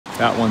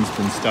That one's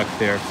been stuck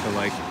there for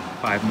like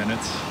 5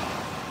 minutes.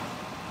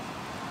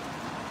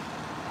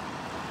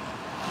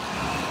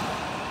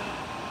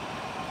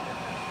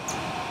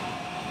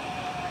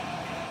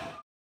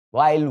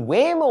 While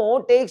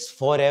Waymo takes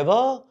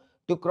forever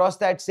to cross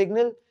that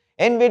signal,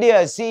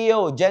 NVIDIA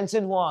CEO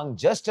Jensen Huang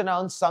just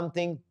announced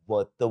something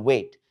worth the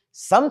wait.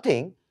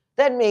 Something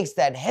that makes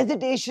that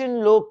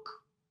hesitation look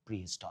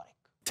prehistoric.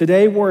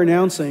 Today we're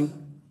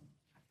announcing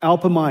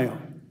Alpamayo,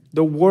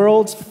 the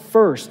world's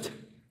first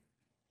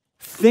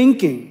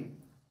thinking,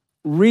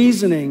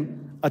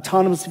 reasoning,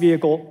 autonomous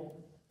vehicle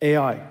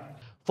AI.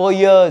 For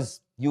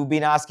years, you've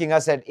been asking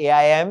us at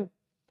AIM,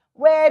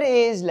 where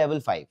is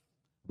level 5?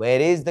 Where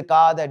is the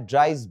car that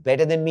drives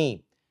better than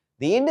me?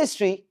 The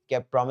industry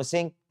kept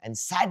promising and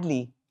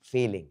sadly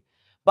failing.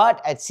 But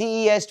at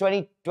CES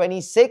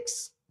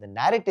 2026, the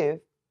narrative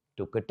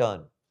took a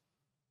turn.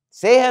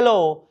 Say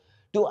hello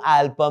to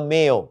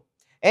Alpamayo.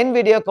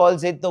 NVIDIA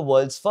calls it the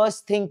world's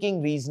first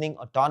thinking, reasoning,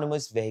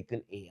 autonomous vehicle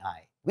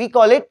AI. We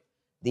call it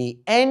the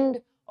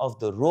end of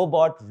the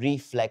robot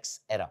reflex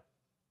era.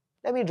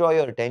 Let me draw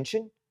your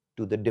attention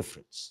to the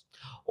difference.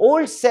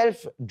 Old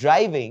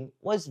self-driving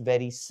was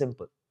very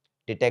simple.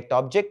 Detect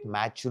object,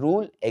 match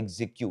rule,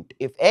 execute.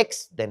 If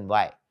X, then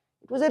Y.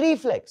 It was a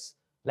reflex,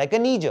 like a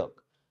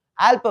knee-jerk.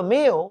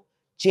 Alpamayo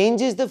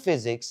changes the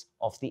physics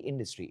of the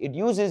industry. It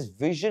uses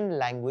Vision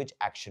Language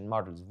Action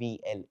Models,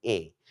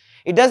 VLA.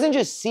 It doesn't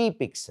just see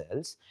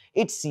pixels,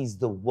 it sees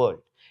the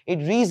world. It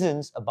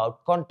reasons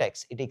about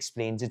context. It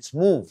explains its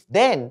move.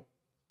 Then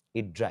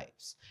it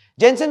drives.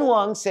 Jensen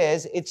Huang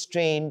says it's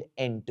trained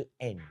end to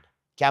end.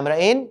 Camera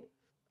in,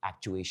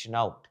 actuation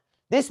out.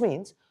 This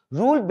means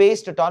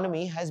rule-based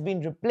autonomy has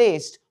been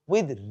replaced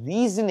with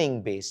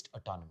reasoning-based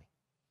autonomy.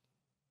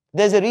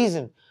 There's a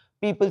reason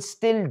people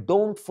still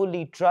don't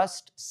fully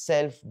trust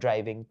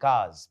self-driving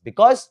cars,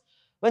 because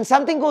when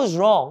something goes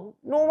wrong,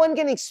 no one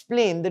can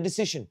explain the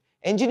decision.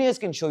 Engineers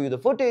can show you the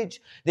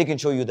footage, they can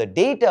show you the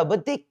data,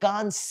 but they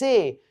can't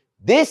say,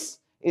 this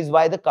is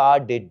why the car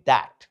did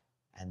that.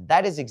 And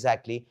that is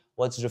exactly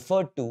what's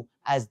referred to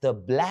as the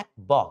black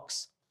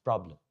box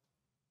problem.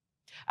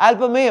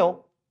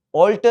 Alpamayo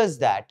alters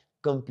that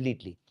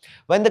completely.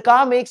 When the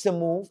car makes a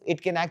move,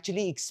 it can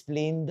actually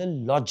explain the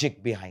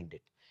logic behind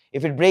it.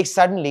 If it brakes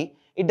suddenly,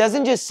 it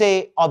doesn't just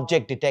say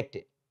object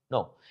detected.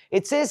 No,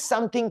 it says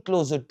something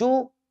closer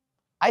to,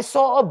 I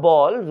saw a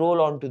ball roll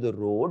onto the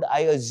road.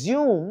 I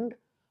assumed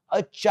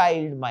a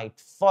child might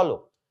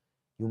follow.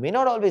 You may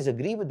not always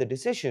agree with the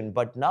decision,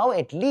 but now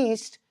at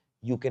least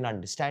you can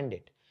understand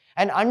it.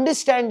 And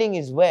understanding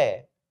is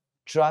where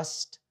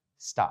trust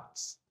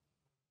starts.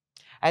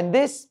 And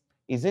this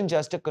isn't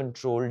just a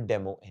controlled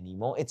demo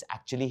anymore, it's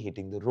actually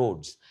hitting the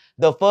roads.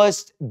 The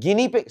first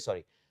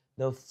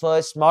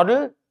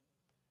model,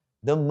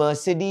 the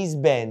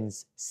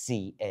Mercedes-Benz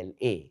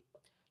CLA,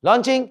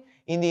 launching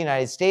in the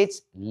United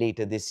States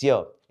later this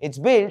year. It's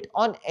built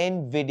on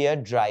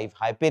NVIDIA Drive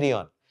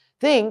Hyperion.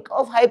 Think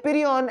of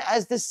Hyperion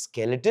as the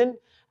skeleton,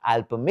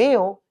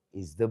 Alpamayo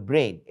is the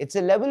brain. It's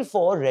a level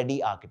 4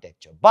 ready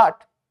architecture.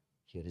 But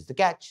here is the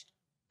catch,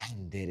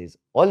 and there is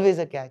always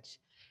a catch.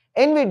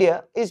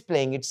 NVIDIA is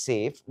playing it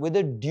safe with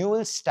a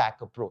dual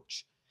stack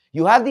approach.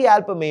 You have the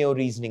Alpamayo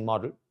reasoning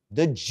model,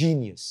 the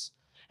genius,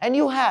 and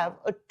you have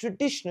a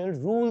traditional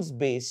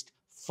rules-based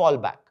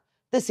fallback,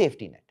 the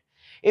safety net.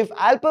 If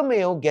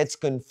Alpamayo gets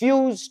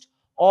confused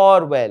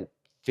or, well,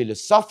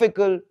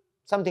 philosophical,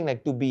 something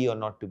like to be or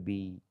not to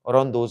be, or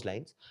on those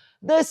lines,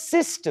 the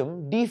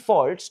system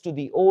defaults to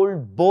the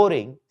old,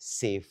 boring,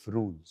 safe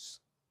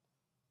rules.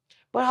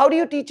 But how do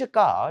you teach a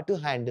car to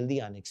handle the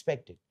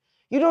unexpected?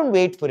 You don't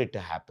wait for it to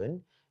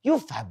happen, you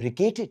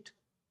fabricate it.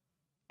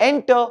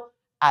 Enter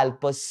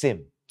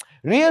AlpaSim.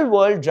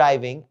 Real-world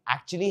driving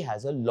actually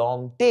has a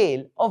long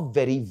tail of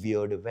very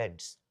weird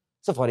events.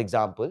 So, for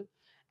example,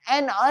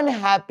 an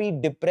unhappy,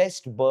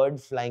 depressed bird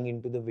flying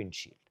into the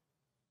windshield,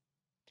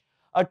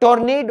 a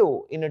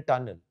tornado in a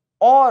tunnel,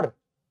 or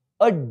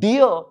a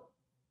deer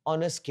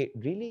on a skate.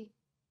 Really?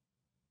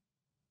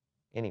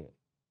 Anyway,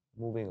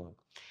 moving on.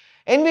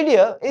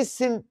 NVIDIA is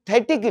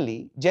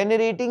synthetically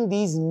generating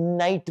these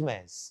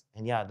nightmares.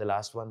 And yeah, the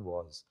last one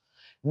was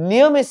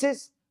near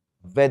misses,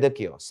 weather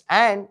chaos.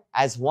 And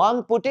as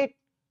Huang put it,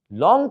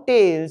 long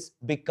tails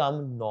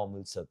become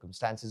normal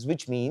circumstances,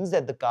 which means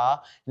that the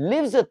car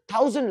lives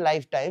 1,000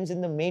 lifetimes in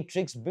the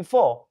matrix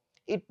before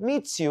it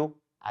meets you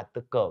at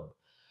the curb.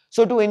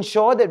 So to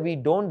ensure that we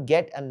don't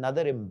get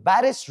another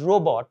embarrassed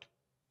robot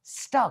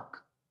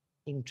stuck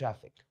in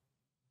traffic.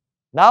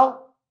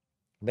 Now,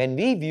 when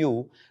we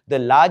view the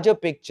larger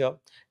picture,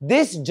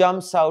 this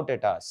jumps out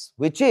at us,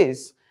 which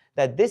is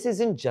that this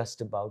isn't just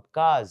about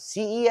cars.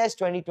 CES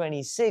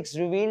 2026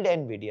 revealed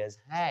NVIDIA's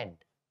hand.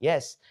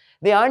 Yes,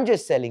 they aren't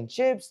just selling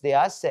chips, they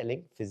are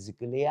selling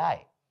physical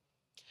AI.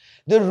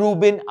 The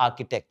Rubin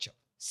architecture.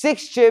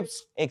 6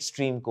 chips,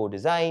 extreme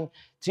co-design,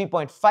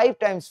 3.5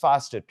 times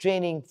faster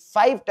training,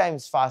 5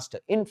 times faster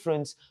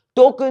inference,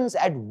 tokens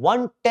at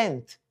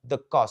 1/10 the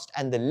cost,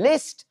 and the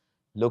list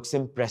looks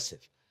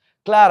impressive.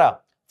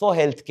 Clara for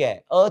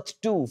healthcare, Earth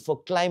 2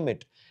 for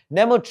climate,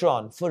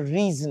 Nemotron for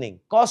reasoning,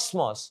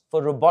 Cosmos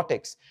for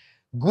robotics,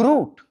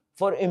 Groot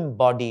for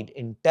embodied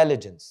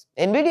intelligence.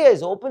 NVIDIA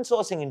is open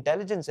sourcing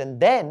intelligence and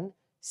then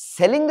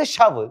selling the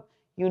shovel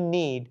you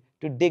need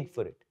to dig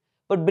for it.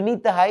 But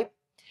beneath the hype,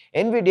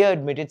 NVIDIA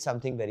admitted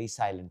something very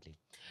silently.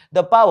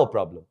 The power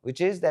problem,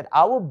 which is that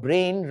our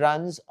brain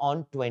runs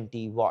on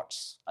 20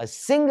 watts. A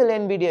single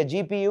NVIDIA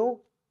GPU,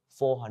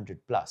 400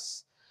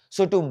 plus.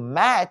 So to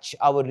match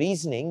our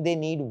reasoning, they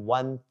need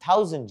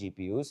 1000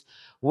 GPUs,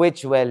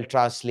 which well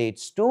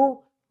translates to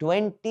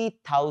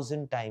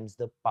 20,000 times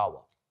the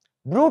power.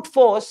 Brute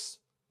force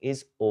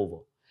is over.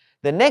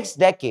 The next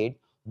decade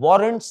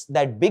warrants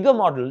that bigger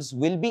models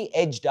will be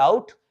edged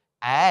out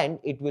and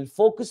it will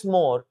focus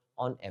more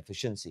on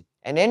efficiency.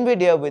 And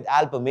NVIDIA with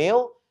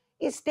Alpamayo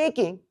is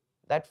taking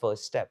that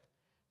first step,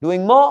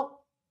 doing more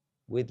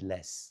with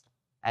less.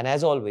 And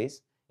as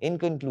always, in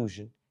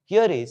conclusion,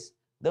 here is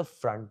the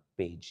front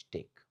page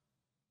take.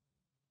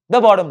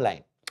 The bottom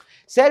line,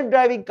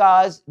 self-driving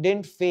cars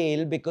didn't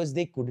fail because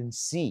they couldn't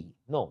see.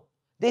 No,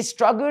 they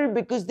struggled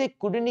because they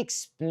couldn't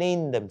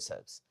explain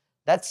themselves.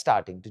 That's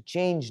starting to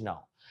change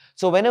now.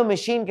 So when a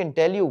machine can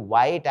tell you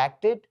why it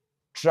acted,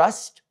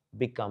 trust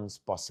becomes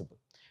possible.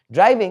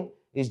 Driving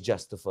is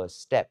just the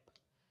first step.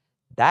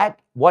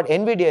 That what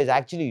NVIDIA is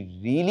actually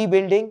really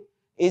building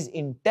is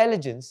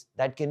intelligence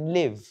that can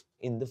live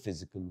in the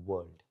physical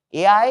world.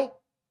 AI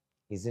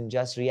isn't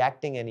just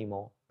reacting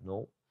anymore.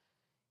 No,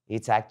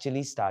 it's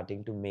actually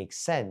starting to make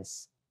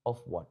sense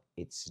of what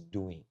it's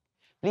doing.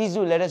 Please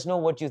do let us know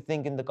what you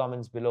think in the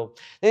comments below.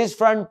 This is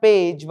Front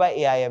Page by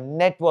AIM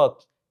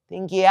Network.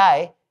 Think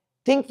AI,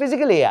 think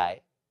physical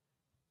AI,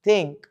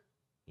 think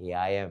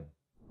AIM.